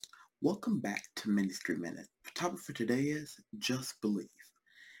Welcome back to Ministry Minute. The topic for today is just believe.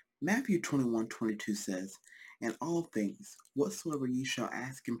 Matthew 21:22 says, "In all things, whatsoever ye shall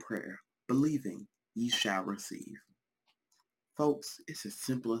ask in prayer, believing, ye shall receive." Folks, it's as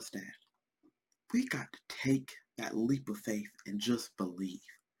simple as that. We got to take that leap of faith and just believe.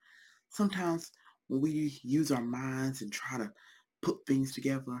 Sometimes when we use our minds and try to put things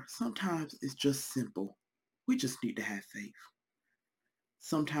together, sometimes it's just simple. We just need to have faith.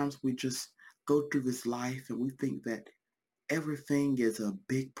 Sometimes we just go through this life and we think that everything is a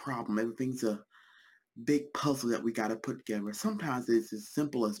big problem. Everything's a big puzzle that we got to put together. Sometimes it's as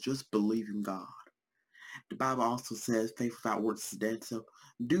simple as just believing God. The Bible also says faith without works is dead. So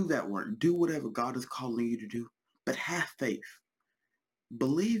do that work. Do whatever God is calling you to do. But have faith.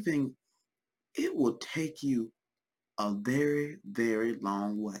 Believing, it will take you a very, very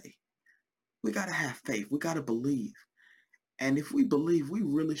long way. We got to have faith. We got to believe. And if we believe, we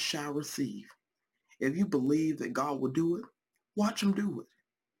really shall receive. If you believe that God will do it, watch him do it.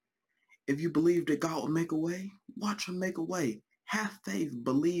 If you believe that God will make a way, watch him make a way. Have faith,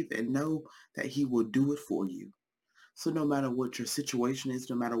 believe, and know that he will do it for you. So no matter what your situation is,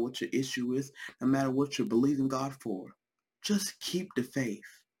 no matter what your issue is, no matter what you're believing God for, just keep the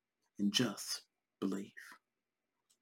faith and just believe.